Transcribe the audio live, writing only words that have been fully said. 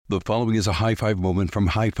The following is a high-five moment from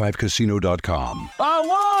highfivecasino.com. I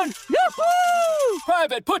won! Yahoo!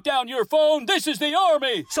 Private, put down your phone. This is the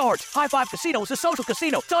Army. Sarge, High Five Casino is a social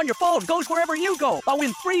casino. It's on your phone. Goes wherever you go. I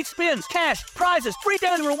win free spins, cash, prizes, free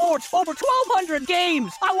daily rewards, over 1,200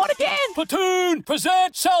 games. I won again. Platoon,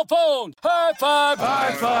 present cell phone. High Five.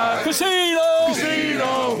 High Five. Casino.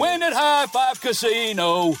 Casino. Win at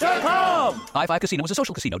highfivecasino.com. High Five Casino is a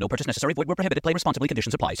social casino. No purchase necessary. Void where prohibited. Play responsibly.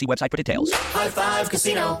 Conditions apply. See website for details. High Five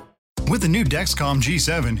Casino. With the new Dexcom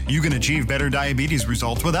G7, you can achieve better diabetes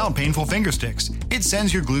results without painful finger sticks. It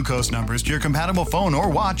sends your glucose numbers to your compatible phone or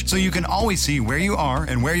watch so you can always see where you are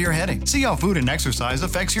and where you're heading. See how food and exercise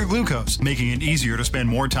affects your glucose, making it easier to spend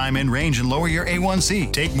more time in range and lower your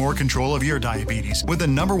A1C. Take more control of your diabetes with the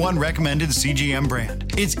 #1 recommended CGM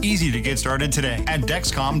brand. It's easy to get started today at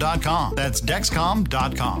Dexcom.com. That's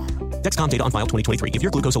Dexcom.com. Dexcom data on file 2023. If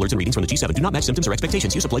your glucose alerts and readings from the G7 do not match symptoms or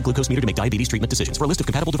expectations, use a blood glucose meter to make diabetes treatment decisions. For a list of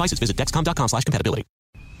compatible devices, visit Dexcom.com/compatibility.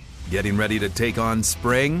 Getting ready to take on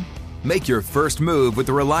spring? Make your first move with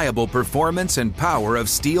the reliable performance and power of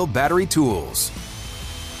Steel battery tools.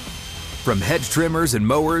 From hedge trimmers and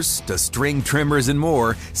mowers to string trimmers and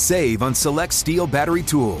more, save on select Steel battery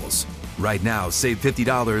tools. Right now, save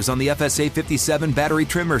 $50 on the FSA 57 battery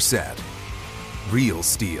trimmer set. Real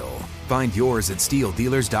Steel. Find yours at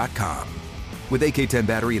SteelDealers.com. With AK-10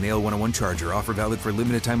 battery and AL101 charger, offer valid for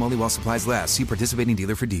limited time only while supplies last. See participating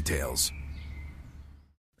dealer for details.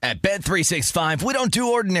 At Bet365, we don't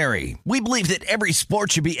do ordinary. We believe that every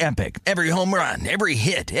sport should be epic. Every home run, every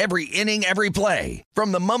hit, every inning, every play.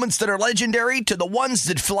 From the moments that are legendary to the ones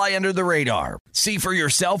that fly under the radar. See for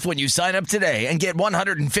yourself when you sign up today and get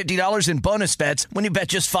 $150 in bonus bets when you bet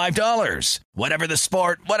just $5. Whatever the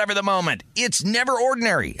sport, whatever the moment, it's never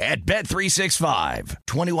ordinary at Bet365.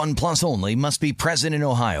 21 plus only. Must be present in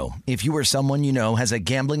Ohio. If you or someone you know has a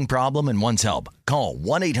gambling problem and wants help, call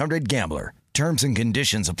 1-800-GAMBLER. Terms and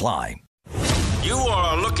conditions apply. You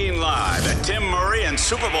are looking live at Tim Murray and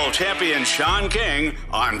Super Bowl champion Sean King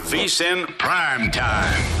on VSiN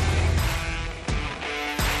Primetime.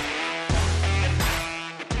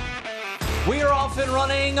 We are off and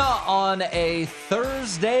running on a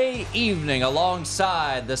Thursday evening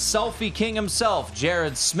alongside the selfie king himself,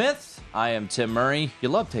 Jared Smith. I am Tim Murray. You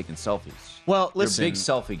love taking selfies. Well, listen, you're a big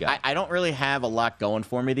selfie guy. I don't really have a lot going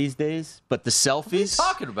for me these days, but the selfies. What are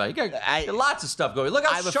you talking about? You got lots of stuff going. Look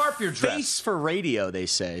how sharp you're dressed. Face for radio, they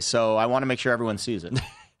say. So I want to make sure everyone sees it.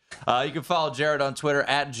 You can follow Jared on Twitter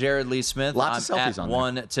at Jared Lee Smith. Lots of selfies at on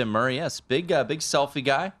one there. Tim Murray. Yes, big selfie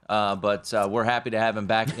guy. But we're happy to have him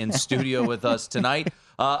back in studio with us tonight.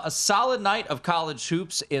 A solid night of college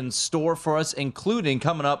hoops in store for us, including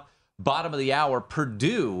coming up bottom of the hour,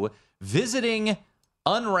 Purdue visiting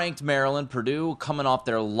unranked Maryland. Purdue coming off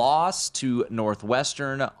their loss to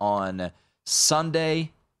Northwestern on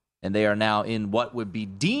Sunday, and they are now in what would be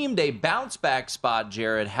deemed a bounce-back spot,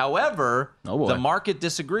 Jared. However, the market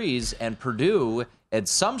disagrees, and Purdue, at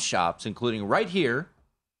some shops, including right here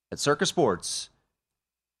at Circa Sports,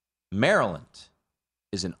 Maryland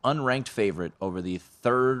is an unranked favorite over the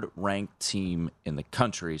third-ranked team in the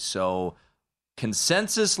country. So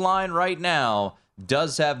consensus line right now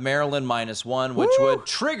does have Maryland -1, which would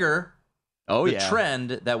trigger the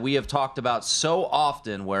trend that we have talked about so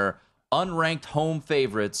often, where unranked home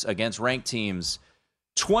favorites against ranked teams,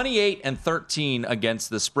 28-13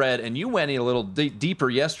 against the spread. And you went in a little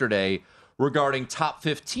deeper yesterday regarding top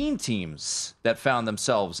 15 teams that found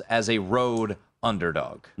themselves as a road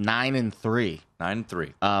underdog. 9-3.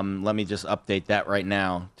 9-3. Let me just update that right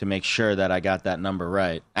now to make sure that I got that number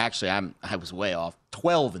right. Actually, I was way off.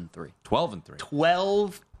 12-3. 12-3.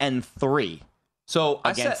 12-3. So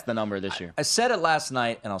against the number this year. I said it last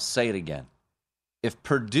night, and I'll say it again. If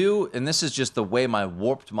Purdue, and this is just the way my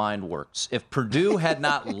warped mind works, if Purdue had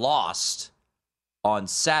not lost on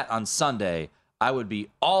Sunday, I would be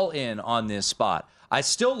all in on this spot. I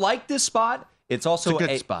still like this spot. It's also a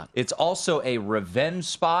good spot. It's also a revenge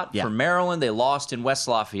spot for Maryland. They lost in West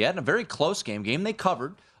Lafayette in a very close game they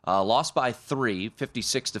covered. Lost by 3,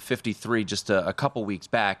 56-53, just a couple weeks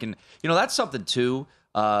back. And, that's something, too.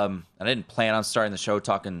 I didn't plan on starting the show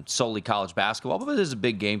talking solely college basketball, but there's a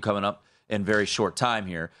big game coming up in very short time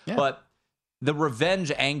here. Yeah. But the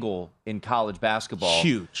revenge angle in college basketball.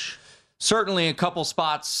 Huge. Certainly a couple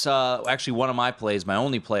spots, actually one of my plays, my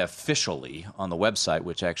only play officially on the website,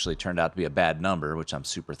 which actually turned out to be a bad number, which I'm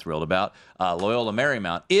super thrilled about, Loyola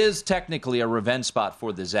Marymount, is technically a revenge spot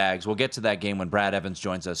for the Zags. We'll get to that game when Brad Evans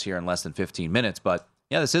joins us here in less than 15 minutes. But,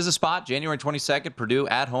 this is a spot, January 22nd, Purdue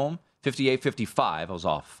at home, 58-55. I was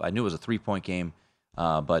off. I knew it was a 3-point game.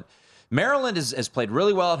 But Maryland has played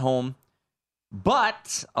really well at home.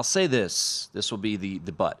 But I'll say this. This will be the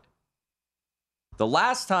but. The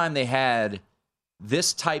last time they had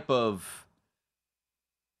this type of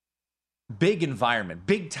big environment,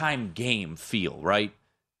 big-time game feel, right?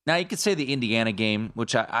 Now, you could say the Indiana game,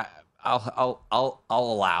 which I'll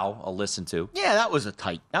allow. I'll listen to. Yeah, that was a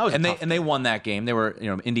tight. That was they won that game. They were,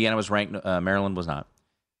 Indiana was ranked, Maryland was not.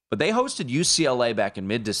 But they hosted UCLA back in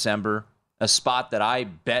mid-December, a spot that I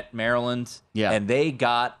bet Maryland, and they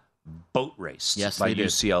got boat raced by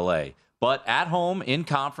UCLA. But at home in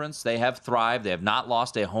conference, they have thrived. They have not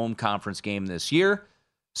lost a home conference game this year.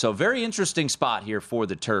 So very interesting spot here for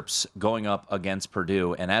the Terps going up against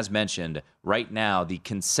Purdue. And as mentioned, right now the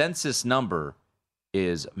consensus number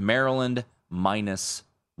is Maryland -1.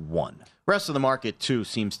 Rest of the market, too,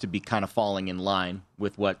 seems to be kind of falling in line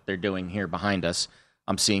with what they're doing here behind us.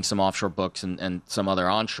 I'm seeing some offshore books and some other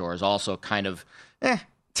onshores also kind of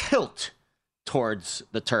tilt towards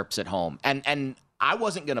the Terps at home. And I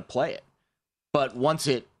wasn't going to play it, but once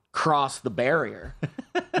it crossed the barrier,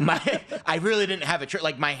 I really didn't have a choice.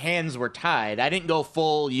 Like, my hands were tied. I didn't go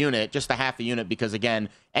full unit, just a half a unit, because, again,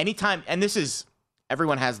 anytime, and this is,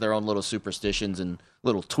 everyone has their own little superstitions and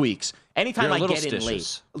little tweaks. Anytime I get in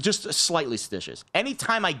late, just slightly stitious.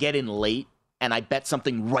 Anytime I get in late and I bet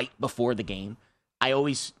something right before the game, I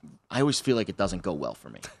always feel like it doesn't go well for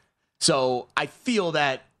me. So I feel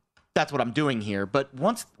that that's what I'm doing here. But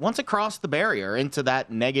once it crossed the barrier into that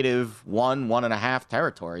 -1.5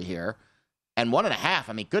 territory here, and 1.5,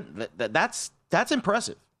 I mean, good. That's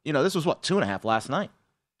impressive. This was what, 2.5 last night.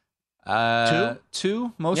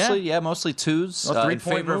 Two mostly, mostly twos in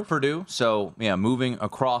favor of Purdue. So moving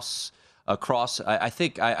across. I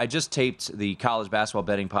think I just taped the college basketball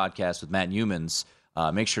betting podcast with Matt Humans.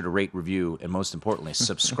 Make sure to rate, review, and most importantly,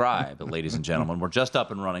 subscribe, ladies and gentlemen. We're just up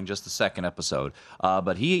and running, just the second episode.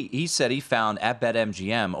 But he said he found at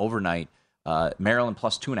BetMGM overnight Maryland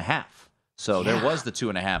 +2.5. So there was the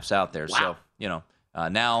 2.5s out there. Wow. So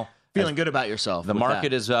now feeling good about yourself. The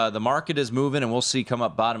market is moving, and we'll see come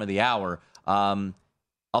up bottom of the hour.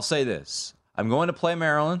 I'll say this: I'm going to play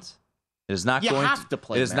Maryland. It is not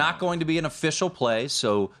not going to be an official play,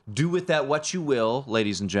 so do with that what you will,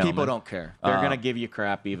 ladies and gentlemen. People don't care. They're going to give you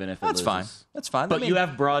crap even if it loses. That's fine. But you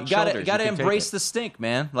have broad shoulders. You got to embrace the stink,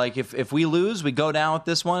 man. Like, if we lose, we go down with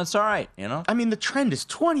this one, it's all right, I mean, the trend is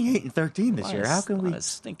 28-13 this year. How can we?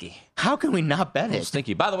 Stinky. How can we not bet it?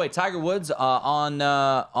 Stinky. By the way, Tiger Woods on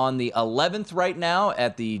the 11th right now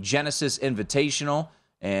at the Genesis Invitational,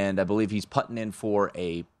 and I believe he's putting in for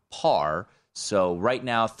a par. So right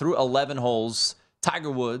now, through 11 holes,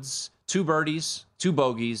 Tiger Woods, 2 birdies, 2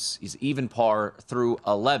 bogeys. He's even par through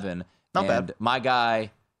 11. Not bad. My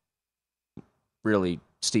guy, really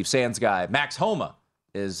Steve Sands' guy, Max Homa,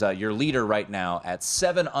 is your leader right now at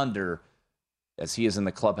 7 under, as he is in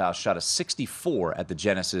the clubhouse. Shot a 64 at the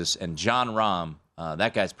Genesis, and John Rahm,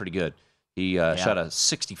 that guy's pretty good. He shot a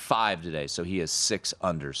 65 today, so he is 6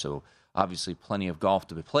 under. So obviously plenty of golf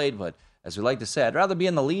to be played, but as we like to say, I'd rather be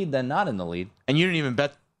in the lead than not in the lead. And you didn't even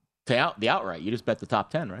bet the outright. You just bet the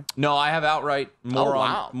top 10, right? No, I have outright. More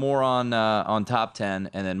on top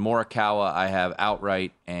 10, and then Morikawa I have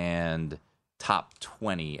outright and top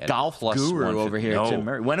 20. At Golf guru over here, Tim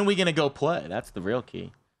Murray. When are we going to go play? That's the real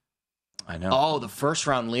key. I know. Oh, the first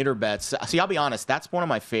round leader bets. See, I'll be honest. That's one of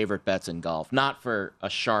my favorite bets in golf. Not for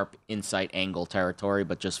a sharp insight angle territory,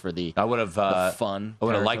 but just for the fun. I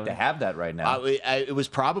would have liked to have that right now. It was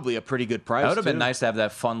probably a pretty good price. That would have been nice to have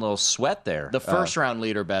that fun little sweat there. The first round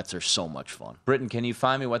leader bets are so much fun. Britton, can you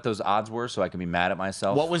find me what those odds were so I can be mad at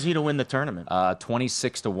myself? What was he to win the tournament?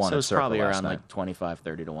 26-1. So it's probably around like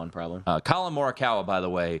 25-30 to 1, probably. Colin Morikawa, by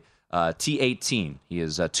the way, T18. He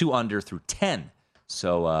is 2 under through 10.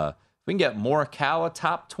 So. If we can get Morikawa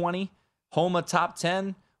top 20, Homa top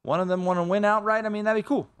 10, one of them want to win outright, I mean, that'd be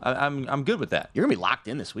cool. I'm good with that. You're going to be locked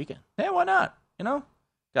in this weekend. Hey, why not?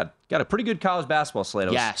 Got a pretty good college basketball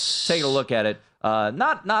slate. Yes. Taking a look at it.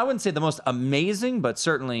 Not I wouldn't say the most amazing, but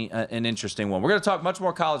certainly an interesting one. We're going to talk much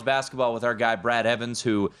more college basketball with our guy, Brad Evans,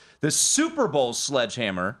 who the Super Bowl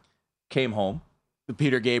sledgehammer came home.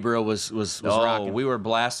 Peter Gabriel was rocking. We were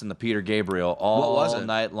blasting the Peter Gabriel all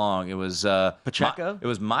night long. It was Pacheco. It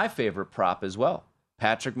was my favorite prop as well.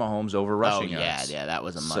 Patrick Mahomes over rushing yards. Yeah, that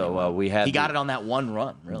was a money. So he got it on that one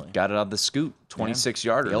run, really. Got it on the scoot,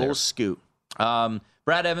 26-yarder. The old scoot.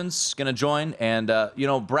 Brad Evans going to join, and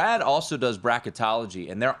Brad also does bracketology,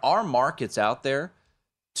 and there are markets out there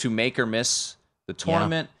to make or miss the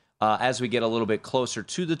tournament. As we get a little bit closer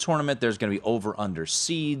to the tournament, there's going to be over/under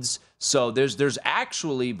seeds. So there's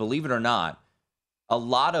actually, believe it or not, a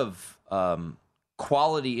lot of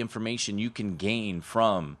quality information you can gain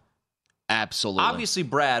from Absolutely. Obviously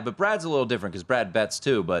Brad, but Brad's a little different because Brad bets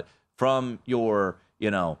too. But from your,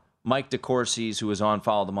 Mike DeCourcy's, who was on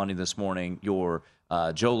Follow the Money this morning, your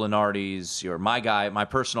Joe Lenardi's, my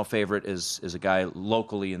personal favorite is a guy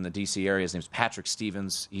locally in the D.C. area. His name's Patrick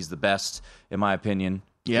Stevens. He's the best, in my opinion.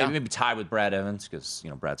 Yeah. Maybe tied with Brad Evans because,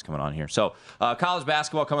 Brad's coming on here. So college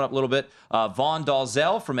basketball coming up a little bit. Vaughn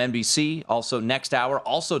Dalzell from NBC, also next hour,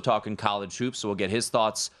 also talking college hoops. So we'll get his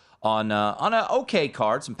thoughts on an okay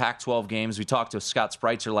card, some Pac-12 games. We talked to Scott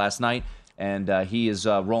Spreitzer last night, and he is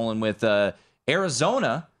rolling with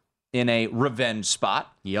Arizona in a revenge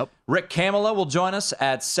spot. Yep. Rick Kamala will join us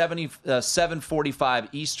at 7:45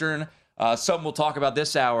 Eastern. Something we'll talk about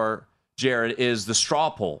this hour, Jared, is the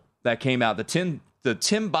straw poll that came out. The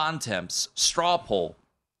Tim Bontemps straw poll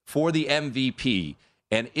for the MVP.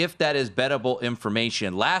 And if that is bettable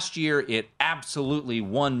information, last year it absolutely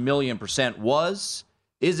 1,000,000% was.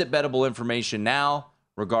 Is it bettable information now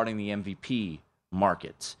regarding the MVP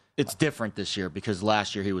market? It's different this year because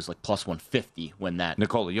last year he was like plus 150 when that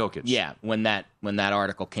Nikola Jokic. Yeah, when that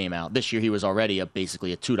article came out. This year he was already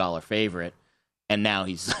basically a $2 favorite, and now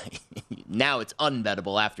now it's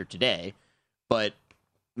unbettable after today. But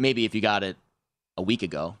maybe if you got it a week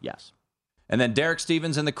ago, yes. And then Derek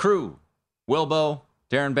Stevens and the crew, Wilbo,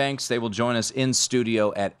 Darren Banks, they will join us in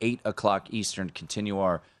studio at 8 o'clock Eastern to continue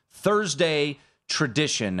our Thursday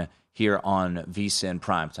tradition here on VSiN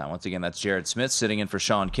Primetime. Once again, that's Jared Smith sitting in for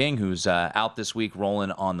Sean King, who's out this week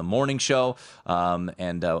rolling on the morning show.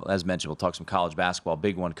 And as mentioned, we'll talk some college basketball.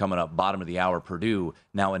 Big one coming up, bottom of the hour. Purdue,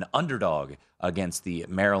 now an underdog against the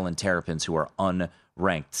Maryland Terrapins, who are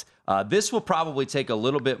unranked. This will probably take a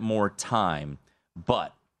little bit more time,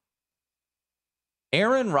 but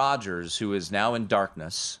Aaron Rodgers, who is now in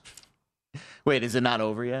darkness. Wait, is it not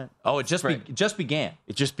over yet? Oh, it just began.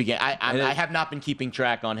 It just began. I have not been keeping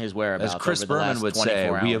track on his whereabouts. As Chris over the Berman last would 24 say,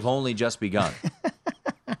 hours. we have only just begun.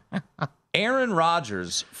 Aaron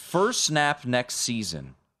Rodgers' first snap next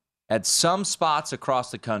season at some spots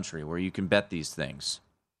across the country where you can bet these things.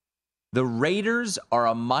 The Raiders are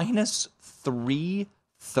a minus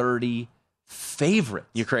 330 favorite.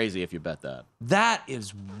 You're crazy if you bet that. That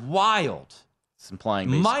is wild. It's implying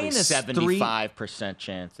basically Minus 75%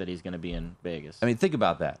 chance that he's going to be in Vegas. I mean, think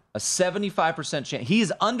about that. A 75% chance.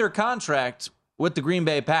 He's under contract with the Green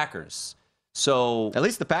Bay Packers. So at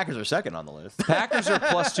least the Packers are second on the list. The Packers are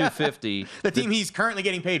plus 250. The team he's currently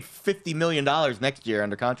getting paid $50 million next year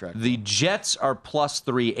under contract. The Jets are plus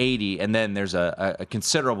 380, and then there's a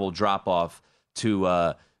considerable drop-off to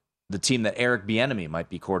the team that Eric Bieniemy might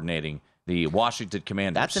be coordinating, the Washington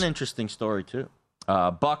Commanders. That's an interesting story, too.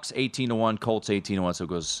 Bucks 18-1, Colts 18-1, so it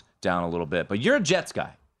goes down a little bit. But you're a Jets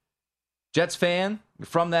guy. Jets fan, you're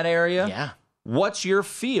from that area. Yeah. What's your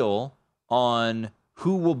feel on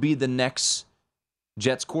who will be the next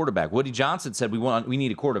Jets quarterback? Woody Johnson said we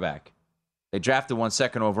need a quarterback. They drafted 1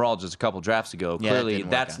 second overall just a couple drafts ago. Yeah, clearly,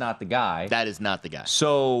 that's not the guy. That is not the guy.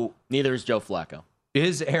 So neither is Joe Flacco.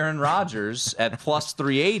 Is Aaron Rodgers at plus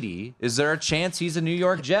 380? Is there a chance he's a New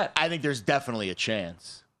York Jet? I think there's definitely a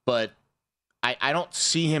chance, but I don't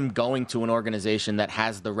see him going to an organization that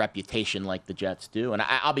has the reputation like the Jets do. And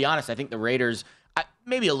I'll be honest, I think the Raiders,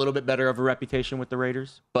 maybe a little bit better of a reputation with the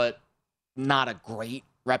Raiders, but not a great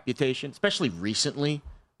reputation, especially recently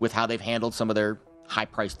with how they've handled some of their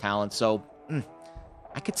high-priced talent. So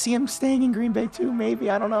I could see him staying in Green Bay too,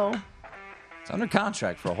 maybe. I don't know. It's under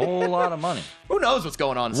contract for a whole lot of money. Who knows what's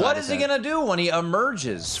going on? What is he going to do when he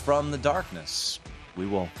emerges from the darkness? We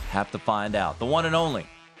will have to find out. The one and only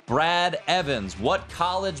Brad Evans. What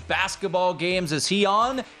college basketball games is he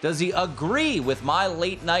on? Does he agree with my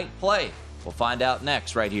late night play? We'll find out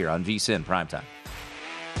next right here on VSiN Primetime.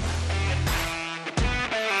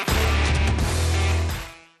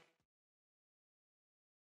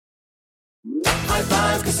 High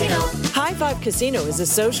Five Casino. High Five Casino is a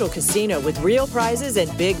social casino with real prizes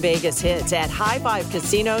and big Vegas hits at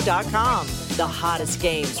highfivecasino.com. The hottest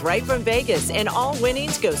games right from Vegas, and all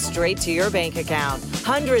winnings go straight to your bank account.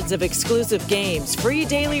 Hundreds of exclusive games, free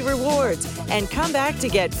daily rewards, and come back to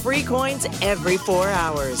get free coins every 4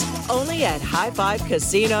 hours. Only at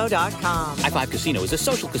highfivecasino.com. High Five Casino is a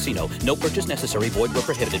social casino. No purchase necessary. Void where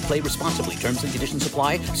prohibited. Play responsibly. Terms and conditions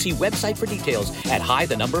apply. See website for details at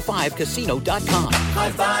high5casino.com.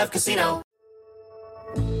 High Five Casino.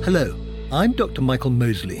 Hello, I'm Dr. Michael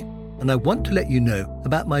Mosley, and I want to let you know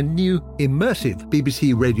about my new immersive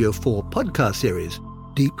BBC Radio 4 podcast series,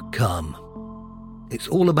 Deep Calm. It's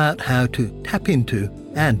all about how to tap into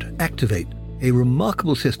and activate a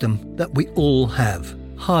remarkable system that we all have,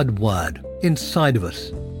 hardwired inside of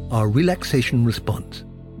us, our relaxation response.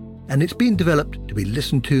 And it's been developed to be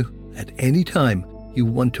listened to at any time you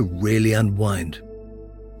want to really unwind.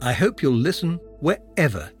 I hope you'll listen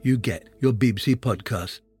wherever you get your BBC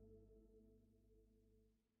podcasts.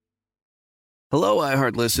 Hello,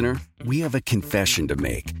 iHeart listener. We have a confession to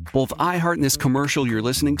make. Both iHeart and this commercial you're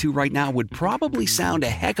listening to right now would probably sound a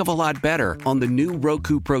heck of a lot better on the new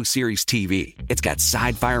Roku Pro Series TV. It's got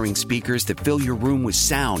side-firing speakers that fill your room with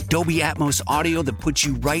sound, Dolby Atmos audio that puts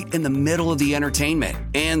you right in the middle of the entertainment,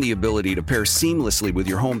 and the ability to pair seamlessly with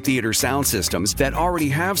your home theater sound systems that already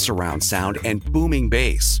have surround sound and booming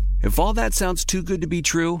bass. If all that sounds too good to be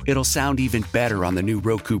true, it'll sound even better on the new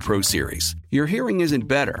Roku Pro Series. Your hearing isn't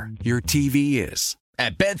better, your TV is.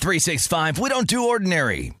 At Bet365, we don't do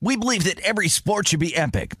ordinary. We believe that every sport should be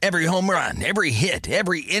epic. Every home run, every hit,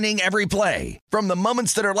 every inning, every play. From the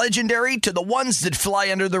moments that are legendary to the ones that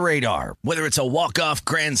fly under the radar. Whether it's a walk-off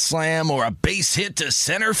grand slam or a base hit to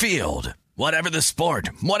center field. Whatever the sport,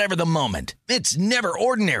 whatever the moment, it's never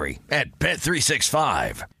ordinary at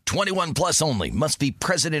Bet365. 21 plus only. Must be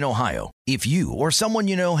present in Ohio. If you or someone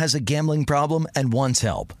you know has a gambling problem and wants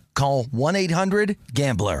help, call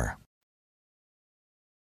 1-800-GAMBLER.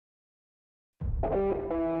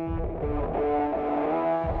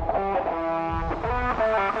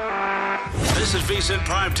 This is VSiN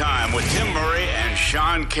Primetime with Tim Murray and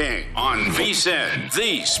Sean King on VSiN,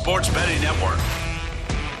 the Sports Betting Network.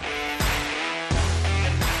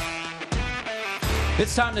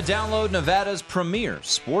 It's time to download Nevada's premier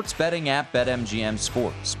sports betting app, BetMGM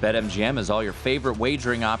Sports. BetMGM has all your favorite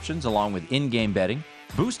wagering options along with in-game betting,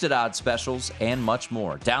 boosted odds specials, and much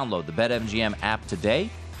more. Download the BetMGM app today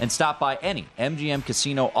and stop by any MGM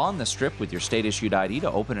casino on the Strip with your state-issued ID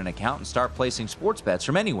to open an account and start placing sports bets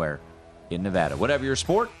from anywhere in Nevada. Whatever your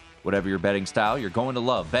sport, whatever your betting style, you're going to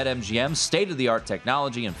love BetMGM's state-of-the-art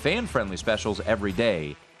technology and fan-friendly specials every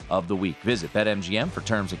day of the week. Visit BetMGM for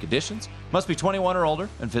terms and conditions. Must be 21 or older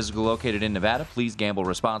and physically located in Nevada. Please gamble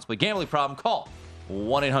responsibly. Gambling problem? Call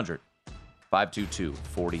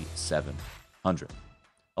 1-800-522-4700.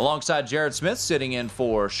 Alongside Jared Smith, sitting in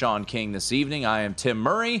for Sean King this evening, I am Tim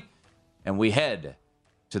Murray, and we head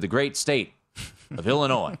to the great state of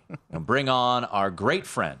Illinois and bring on our great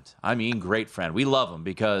friend. I mean, great friend. We love him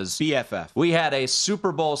because BFF. We had a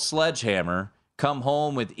Super Bowl sledgehammer come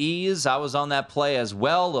home with ease. I was on that play as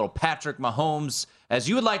well. Little Patrick Mahomes, as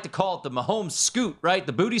you would like to call it, the Mahomes scoot, right?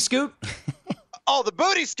 The booty scoot? Oh, the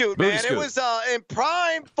booty scoot, Booty man. scoot. It was in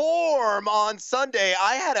prime form on Sunday.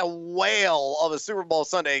 I had a whale of a Super Bowl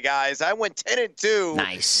Sunday, guys. I went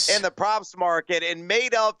 10-2 in the props market and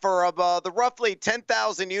made up for the roughly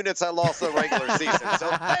 10,000 units I lost in the regular season. So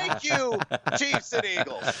thank you, Chiefs and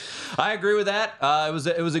Eagles. I agree with that.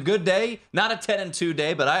 It was a good day. Not a 10-2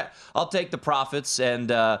 day, but I'll take the profits. And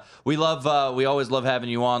we always love having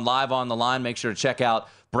you on live on the line. Make sure to check out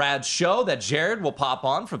Brad's show that Jared will pop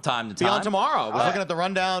on from time to time. Be on tomorrow. I was looking at the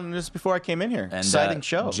rundown just before I came in here. And, exciting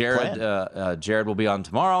show. Jared will be on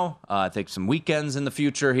tomorrow. I think some weekends in the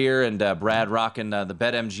future here, and Brad rocking the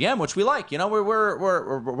BetMGM, which we like. You know,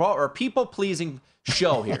 we're a people pleasing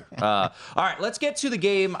show here. All right, let's get to the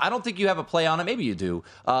game. I don't think you have a play on it. Maybe you do.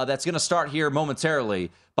 That's going to start here momentarily.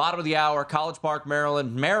 Bottom of the hour, College Park,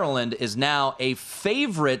 Maryland. Maryland is now a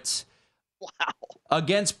favorite. Wow.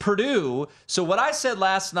 Against Purdue. So what I said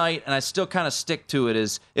last night, and I still kind of stick to it,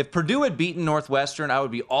 is if Purdue had beaten Northwestern, I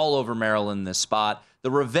would be all over Maryland in this spot. The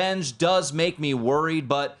revenge does make me worried,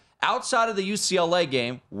 but outside of the UCLA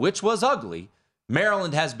game, which was ugly,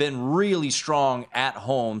 Maryland has been really strong at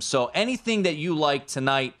home. So anything that you like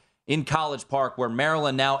tonight in College Park, where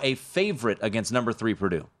Maryland now a favorite against number 3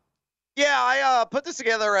 Purdue? Yeah, I put this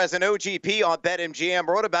together as an OGP on BetMGM,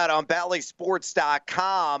 wrote about it on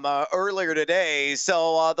BallySports.com earlier today.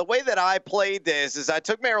 So the way that I played this is I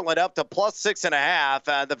took Maryland up to plus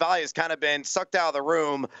 6.5. The value has kind of been sucked out of the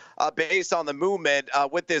room based on the movement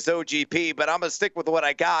with this OGP, but I'm going to stick with what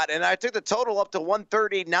I got. And I took the total up to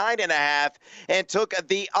 139.5 and took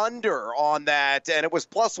the under on that. And it was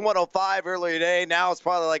plus 105 earlier today. Now it's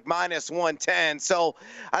probably like minus 110. So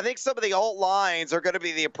I think some of the alt lines are going to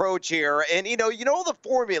be the approach here. And, you know the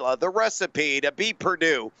formula, the recipe to beat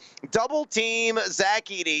Purdue. Double team Zach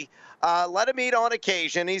Edey. Let him eat on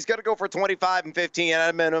occasion. He's going to go for 25 and 15 at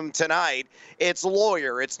a minimum tonight. It's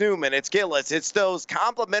Lawyer, it's Newman, it's Gillis. It's those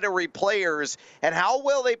complementary players and how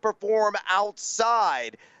well they perform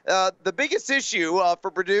outside the biggest issue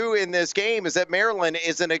for Purdue in this game is that Maryland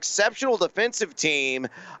is an exceptional defensive team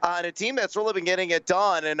and a team that's really been getting it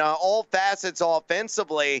done in all facets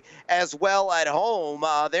offensively as well at home.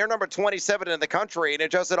 They're number 27 in the country in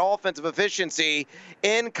adjusted offensive efficiency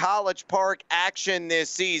in College Park action this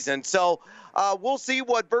season. So we'll see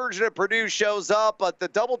what version of Purdue shows up, but the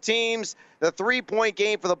double teams, the three-point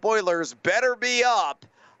game for the Boilers better be up.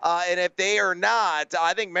 And if they are not,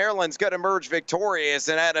 I think Maryland's going to emerge victorious.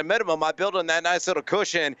 And at a minimum, I build in that nice little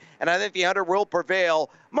cushion, and I think the under will prevail,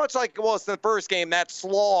 much like it was in the first game, that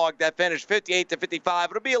slog that finished 58-55.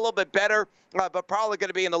 It'll be a little bit better, but probably going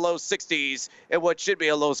to be in the low 60s in what should be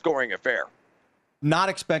a low-scoring affair. Not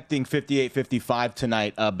expecting 58-55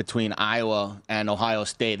 tonight between Iowa and Ohio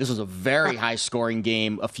State. This was a very high-scoring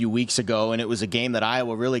game a few weeks ago, and it was a game that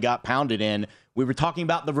Iowa really got pounded in. We were talking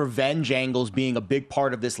about the revenge angles being a big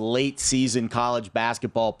part of this late-season college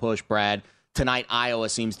basketball push, Brad. Tonight, Iowa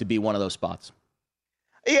seems to be one of those spots.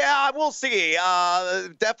 Yeah, we'll see.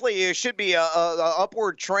 Definitely it should be a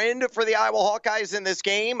upward trend for the Iowa Hawkeyes in this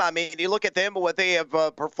game. I mean, you look at them, what they have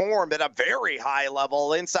performed at a very high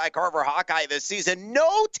level inside Carver Hawkeye this season.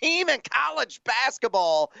 No team in college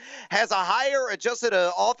basketball has a higher adjusted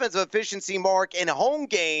offensive efficiency mark in home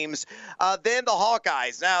games than the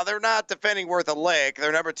Hawkeyes. Now, they're not defending worth a lick.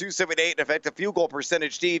 They're number 278 in effective field goal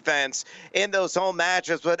percentage defense in those home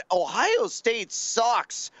matches, but Ohio State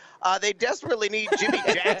sucks. They desperately need Jimmy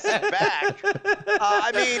Jackson back.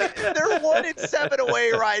 I mean, they're 1-7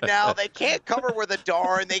 away right now. They can't cover with a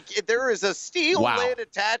darn. There is a steel lid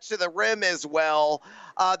attached to the rim as well.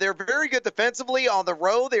 They're very good defensively on the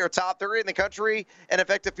road. They are top 30 in the country in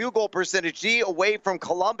effective field goal percentage D away from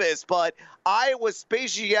Columbus. But Iowa's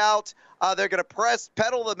spacing you out. They're going to press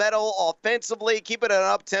pedal the metal offensively, keep it an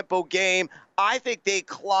up-tempo game. I think they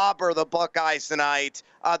clobber the Buckeyes tonight.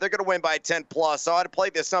 They're going to win by 10+, so I'd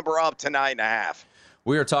play this number up to 9.5.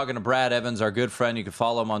 We are talking to Brad Evans, our good friend. You can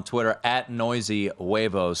follow him on Twitter at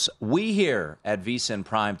NoisyWavos. We here at VSiN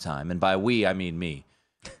Primetime, and by we, I mean me.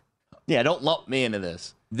 Yeah, don't lump me into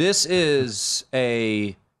this. This is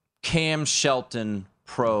a Cam Shelton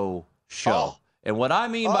pro show. And what I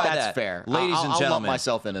mean by that's fair. Ladies and gentlemen, I'll lump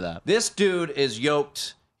myself into that. This dude is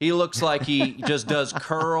yoked. He looks like he just does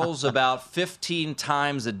curls about 15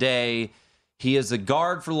 times a day. He is a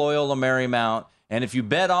guard for Loyola Marymount. And if you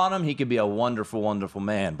bet on him, he could be a wonderful, wonderful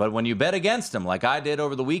man. But when you bet against him, like I did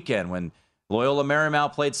over the weekend when Loyola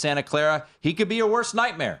Marymount played Santa Clara, he could be your worst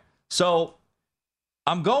nightmare. So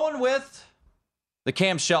I'm going with the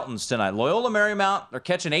Cam Sheltons tonight. Loyola Marymount, they're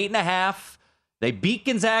catching 8.5. They beat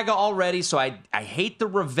Gonzaga already, so I hate the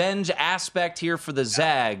revenge aspect here for the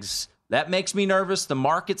Zags. That makes me nervous. The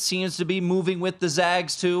market seems to be moving with the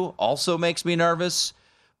Zags, too. Also makes me nervous.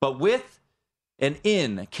 But with and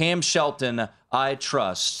in Cam Shelton, I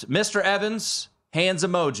trust. Mr. Evans, hands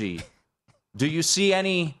emoji. Do you see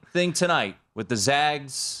anything tonight with the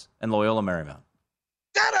Zags and Loyola Marymount?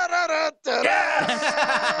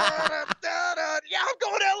 Yeah, I'm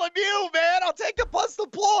going to LMU, man. I'll take the plus the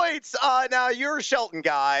points. Now, you're a Shelton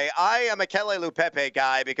guy. I am a Kelly Lupepe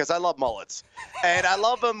guy because I love mullets. And I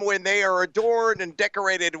love them when they are adorned and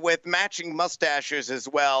decorated with matching mustaches as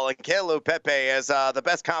well. And Kelly Lupepe is the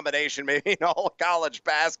best combination maybe in all college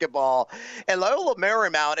basketball. And Loyola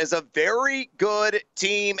Marymount is a very good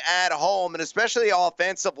team at home, and especially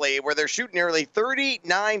offensively, where they're shooting nearly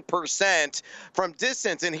 39% from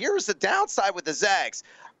distance. And here's the downside with the Zags.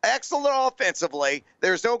 Excellent offensively.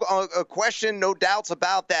 There's no question, no doubts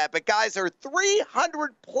about that. But guys are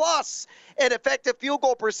 300+ in effective field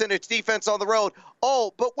goal percentage defense on the road.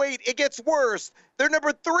 Oh, but wait, it gets worse. They're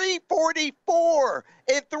number 344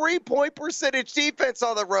 in three-point percentage defense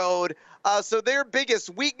on the road. So their biggest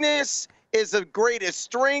weakness is the greatest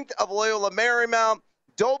strength of Loyola Marymount.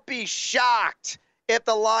 Don't be shocked if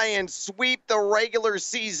the Lions sweep the regular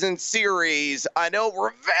season series. I know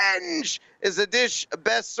revenge is a dish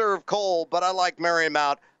best served cold, but I like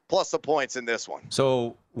Marymount plus the points in this one.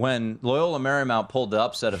 So when Loyola Marymount pulled the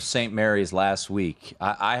upset of St. Mary's last week,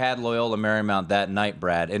 I had Loyola Marymount that night,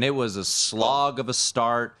 Brad, and it was a slog of a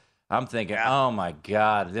start. I'm thinking, oh, my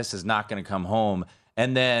God, this is not going to come home.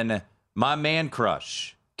 And then my man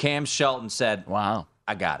crush, Cam Shelton, said, wow,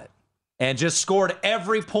 I got it, and just scored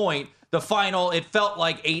every point. The final, it felt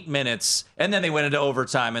like 8 minutes, and then they went into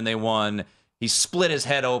overtime and they won. He split his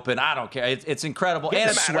head open. I don't care. It's incredible. And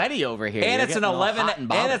it's sweaty over here. And it's an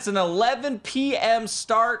 11 p.m.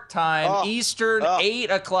 start time Eastern,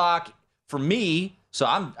 8 o'clock for me. So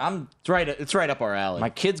I'm. It's right up our alley. My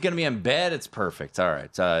kid's gonna be in bed. It's perfect. All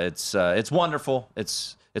right. It's wonderful.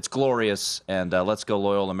 It's glorious. And let's go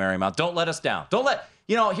Loyola Marymount. Don't let us down.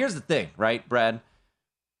 Here's the thing, right, Brad?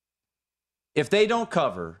 if they don't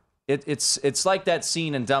cover, it's like that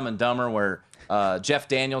scene in Dumb and Dumber where Jeff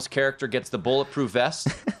Daniels' character gets the bulletproof vest,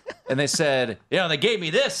 and they said, they gave me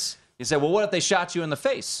this. He said, well, what if they shot you in the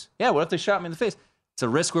face? Yeah, what if they shot me in the face? It's a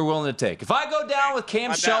risk we're willing to take. If I go down with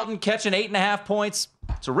Cam Shelton catching 8.5 points,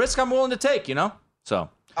 it's a risk I'm willing to take, So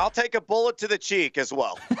I'll take a bullet to the cheek as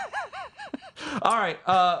well. All right,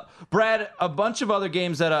 Brad, a bunch of other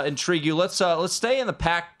games that intrigue you. Let's stay in the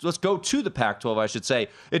Pac. Let's go to the Pac-12, I should say.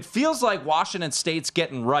 It feels like Washington State's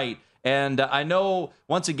getting right, and I know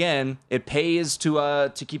once again it pays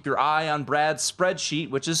to keep your eye on Brad's spreadsheet,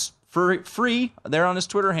 which is free there on his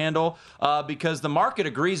Twitter handle, because the market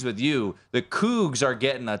agrees with you. The Cougs are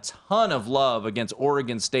getting a ton of love against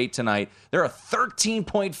Oregon State tonight. They're a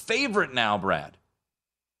 13-point favorite now, Brad.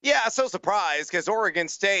 Yeah, so surprised because Oregon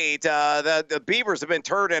State, the Beavers have been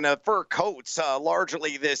turned into fur coats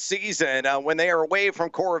largely this season when they are away from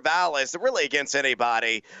Corvallis, really against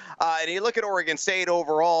anybody. And you look at Oregon State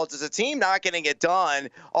overall, it's a team not getting it done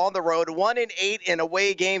on the road. 1-8 in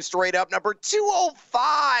away games straight up. Number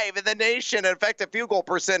 205 in the nation in effective field goal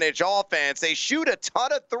percentage offense. They shoot a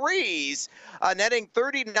ton of threes, netting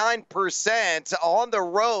 39% on the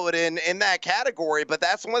road in that category. But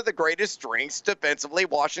that's one of the greatest strengths defensively.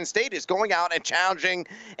 Washington State is going out and challenging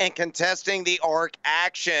and contesting the arc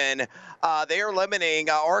action. They are limiting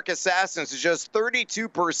arc assassins to just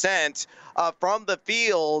 32% from the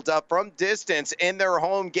field, from distance in their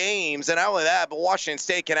home games. And not only that, but Washington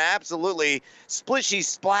State can absolutely splishy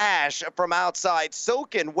splash from outside,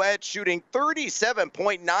 soaking wet, shooting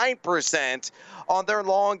 37.9% on their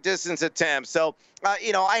long distance attempts. So,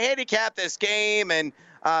 I handicap this game and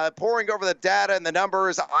pouring over the data and the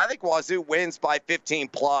numbers, I think Wazoo wins by 15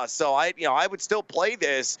 plus. So I would still play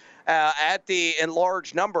this at the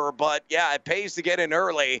enlarged number, but yeah, it pays to get in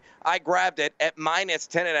early. I grabbed it at minus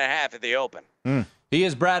 10.5 at the open. He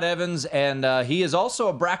is Brad Evans, and he is also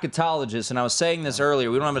a bracketologist. And I was saying this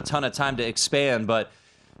earlier. We don't have a ton of time to expand, but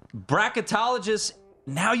bracketologists,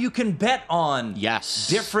 now you can bet on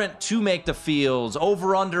different to make the fields,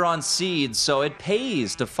 over under on seeds, so it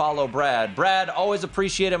pays to follow Brad. Brad, always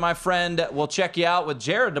appreciate it, my friend. We'll check you out with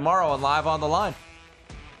Jared tomorrow on Live on the Line.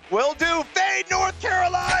 Will do. Fade North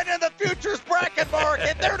Carolina in the futures bracket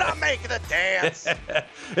market. They're not making the dance.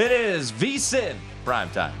 It is VSiN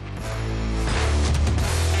Primetime.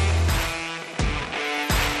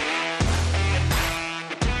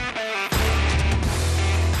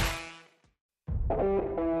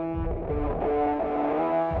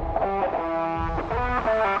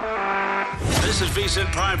 This is VSiN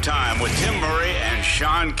Primetime with Tim Murray and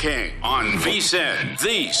Sean King on VSiN,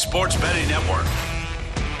 the sports betting network.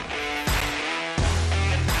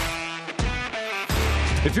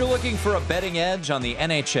 If you're looking for a betting edge on the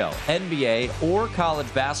NHL, NBA, or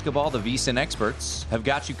college basketball, the VSiN experts have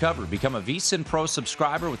got you covered. Become a VSiN Pro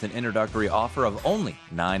subscriber with an introductory offer of only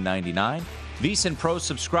 $9.99. VSiN Pro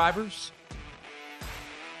subscribers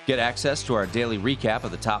get access to our daily recap of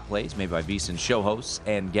the top plays made by VSiN show hosts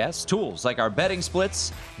and guests, tools like our betting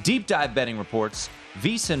splits, deep dive betting reports,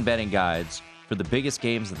 VSiN betting guides for the biggest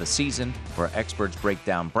games of the season, where experts break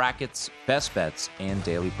down brackets, best bets, and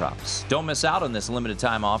daily props. Don't miss out on this limited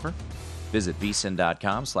time offer. Visit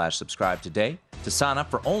vsin.com/subscribe today to sign up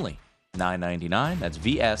for only $9.99. That's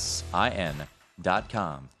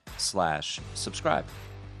vsin.com/subscribe.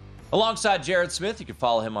 Alongside Jared Smith, you can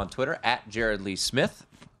follow him on Twitter at Jared Lee Smith.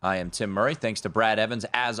 I am Tim Murray. Thanks to Brad Evans,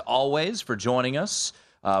 as always, for joining us.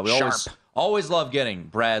 We always love getting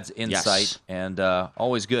Brad's insight, and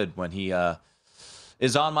always good when he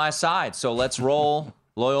is on my side. So let's roll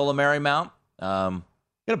Loyola Marymount. I'm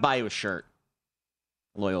going to buy you a shirt.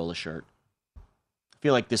 Loyola shirt. I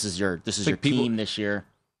feel like this is your team this year.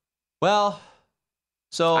 Well,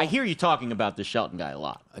 so I hear you talking about the Shelton guy a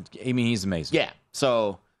lot. I mean, he's amazing. Yeah.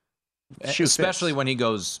 So especially when he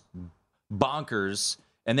goes bonkers,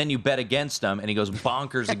 and then you bet against him, and he goes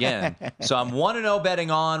bonkers again. So I'm 1-0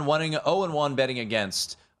 betting on, 0-1 betting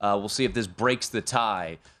against. We'll see if this breaks the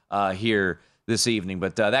tie here this evening.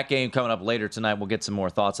 But that game coming up later tonight, we'll get some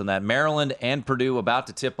more thoughts on that. Maryland and Purdue about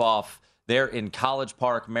to tip off. They're in College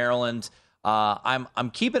Park, Maryland.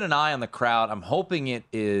 I'm keeping an eye on the crowd. I'm hoping it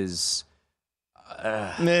is.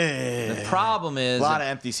 The problem is a lot of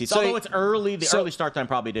empty seats. Although it's early, early start time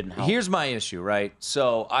probably didn't help. Here's my issue, right?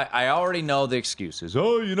 So I already know the excuses.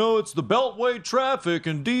 Oh, it's the Beltway traffic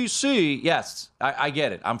in D.C. Yes, I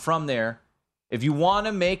get it. I'm from there. If you want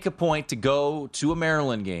to make a point to go to a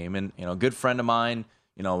Maryland game, and a good friend of mine,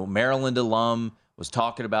 Maryland alum, was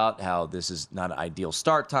talking about how this is not an ideal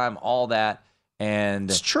start time, all that, and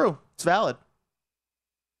it's true. It's valid.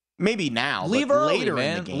 Maybe now. Leave but early, later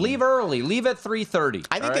man. in the game. Leave early. Leave at 3:30.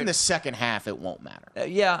 I think in the second half it won't matter.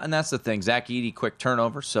 Yeah, and that's the thing. Zach Edey, quick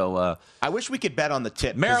turnover. So I wish we could bet on the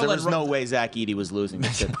tip. Maryland, there was no way Zach Edey was losing the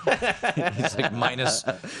tip. He's like minus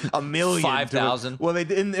 $1 million, 5,000. Well,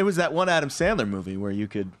 it was that one Adam Sandler movie where you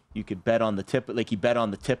could bet on the tip, like he bet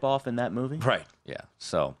on the tip off in that movie. Right. Yeah.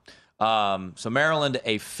 So Maryland,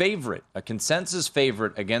 a consensus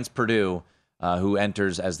favorite against Purdue, who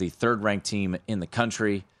enters as the third-ranked team in the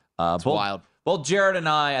country. It's wild. Both Jared and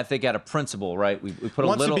I think out of principle, right? We put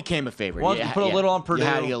Once a little. it became a favorite. We put a little on Purdue,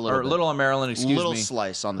 a little on Maryland. Excuse me. Little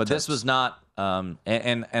slice on the. But this was not. And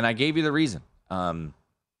I gave you the reason.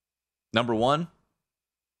 Number one,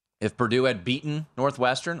 if Purdue had beaten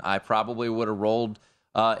Northwestern, I probably would have rolled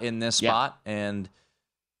in this spot, and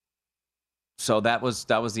so that was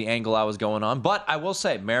the angle I was going on. But I will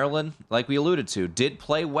say, Maryland, like we alluded to, did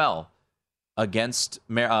play well against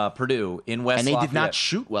Purdue in West Lafayette. And they did not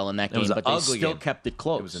shoot well in that game, but they still kept it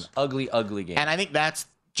close. It was an ugly game. And I think that's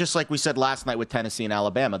just like we said last night with Tennessee and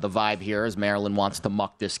Alabama. The vibe here is Maryland wants to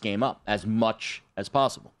muck this game up as much as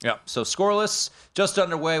possible. Yeah, so scoreless, just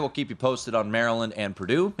underway. We'll keep you posted on Maryland and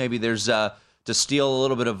Purdue. Maybe there's, to steal a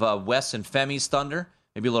little bit of Wes and Femi's thunder,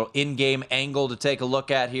 maybe a little in-game angle to take a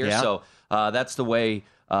look at here. Yeah. So that's the way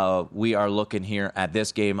we are looking here at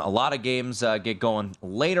this game. A lot of games get going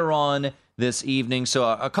later on this evening. So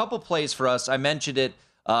a couple plays for us. I mentioned it,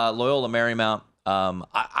 Loyola Marymount.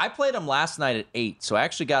 I played them last night at 8, so I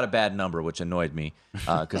actually got a bad number, which annoyed me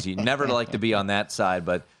because you never like to be on that side.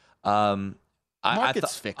 But I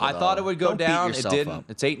thought it would go down. It didn't. Up.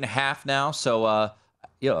 It's 8.5 now. So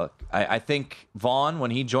I think Vaughn, when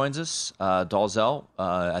he joins us, Dalzell,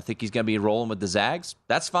 I think he's going to be rolling with the Zags.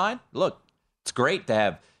 That's fine. Look, it's great to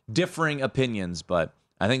have differing opinions, but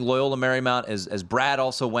I think Loyola Marymount, as Brad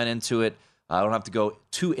also went into it. I don't have to go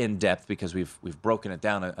too in depth because we've broken it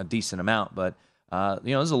down a decent amount, but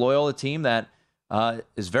this is a Loyola team that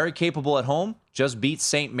is very capable at home. Just beat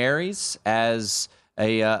St. Mary's as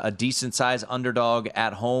a decent sized underdog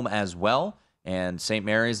at home as well. And St.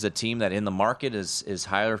 Mary's is a team that in the market is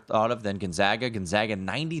higher thought of than Gonzaga. Gonzaga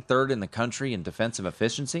 93rd in the country in defensive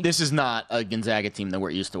efficiency. This is not a Gonzaga team that we're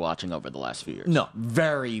used to watching over the last few years. No.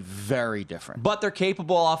 Very, very different. But they're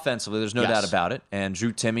capable offensively. There's no doubt about it. And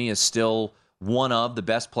Drew Timme is still one of the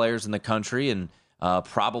best players in the country and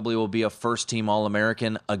probably will be a first-team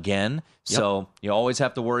All-American again. Yep. So you always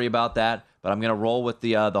have to worry about that. But I'm going to roll with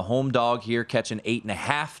the home dog here, catching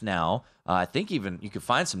 8.5 now. I think even you could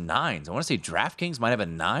find some 9s. I want to say DraftKings might have a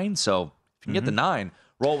 9. So if you can get the 9,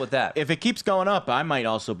 roll with that. If it keeps going up, I might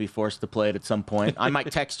also be forced to play it at some point. I might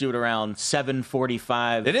text you at around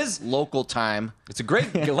 7:45. It is local time. It's a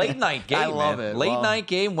great late night game. I love it. Late night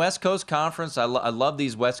game, West Coast Conference. I love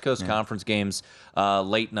these West Coast Conference games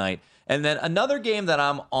late night. And then another game that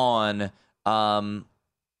I'm on, and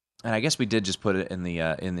I guess we did just put it in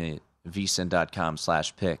the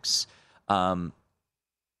vsin.com/picks.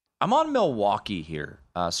 I'm on Milwaukee here.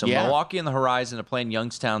 Milwaukee and the Horizon are playing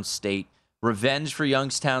Youngstown State. Revenge for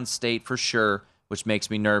Youngstown State for sure, which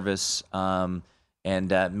makes me nervous. And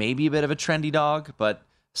maybe a bit of a trendy dog, but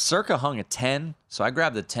Circa hung a 10, so I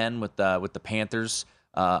grabbed the 10 with the Panthers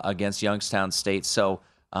against Youngstown State. So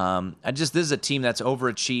this is a team that's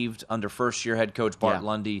overachieved under first-year head coach Bart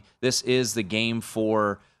Lundy. This is the game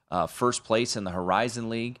for first place in the Horizon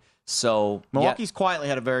League. So Milwaukee's quietly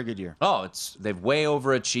had a very good year. They've way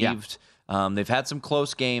overachieved. Yeah. They've had some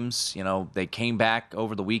close games. They came back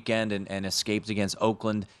over the weekend and escaped against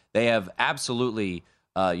Oakland. They have absolutely,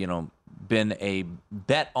 been a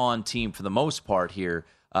bet-on team for the most part here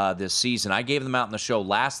this season. I gave them out in the show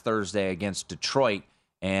last Thursday against Detroit,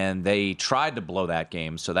 and they tried to blow that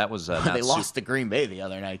game. So that was they lost to Green Bay the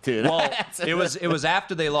other night too. Well, it was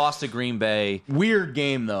after they lost to Green Bay. Weird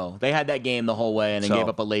game though. They had that game the whole way and then gave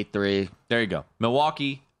up a late 3. There you go.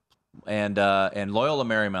 Milwaukee and Loyola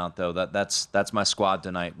Marymount though. That's my squad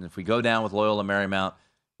tonight. And if we go down with Loyola Marymount,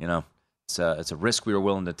 it's a risk we were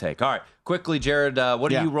willing to take. All right, quickly, Jared,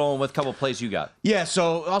 what are you rolling with? A couple plays you got. Yeah,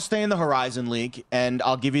 so I'll stay in the Horizon League, and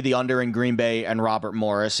I'll give you the under in Green Bay and Robert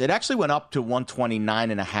Morris. It actually went up to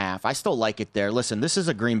 129.5. I still like it there. Listen, this is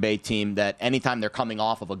a Green Bay team that anytime they're coming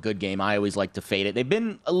off of a good game, I always like to fade it. They've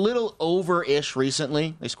been a little over-ish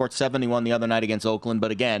recently. They scored 71 the other night against Oakland,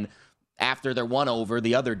 but again, after their one over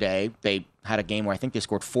the other day, they had a game where I think they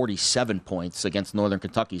scored 47 points against Northern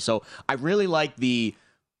Kentucky. So I really like the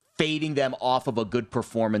fading them off of a good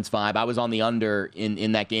performance vibe. I was on the under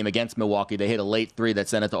in that game against Milwaukee. They hit a late 3 that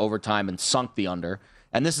sent it to overtime and sunk the under.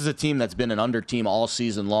 And this is a team that's been an under team all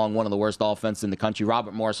season long, one of the worst offense in the country.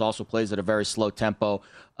 Robert Morris also plays at a very slow tempo.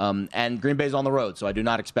 And Green Bay's on the road, so I do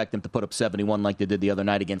not expect them to put up 71 like they did the other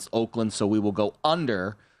night against Oakland. So we will go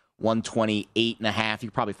under 128.5. You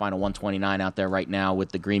can probably find a 129 out there right now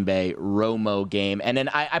with the Green Bay Romo game. And then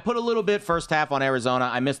I put a little bit first half on Arizona.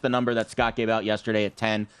 I missed the number that Scott gave out yesterday at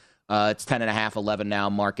 10. It's 10.5, 11 now,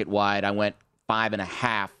 market wide. I went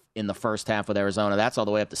 5.5 in the first half with Arizona. That's all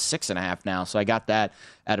the way up to 6.5 now. So I got that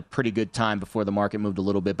at a pretty good time before the market moved a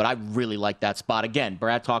little bit. But I really like that spot. Again,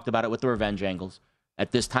 Brad talked about it with the revenge angles.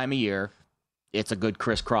 At this time of year, it's a good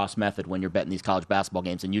crisscross method when you're betting these college basketball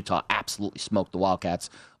games. And Utah absolutely smoked the Wildcats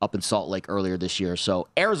up in Salt Lake earlier this year. So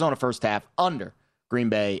Arizona first half under Green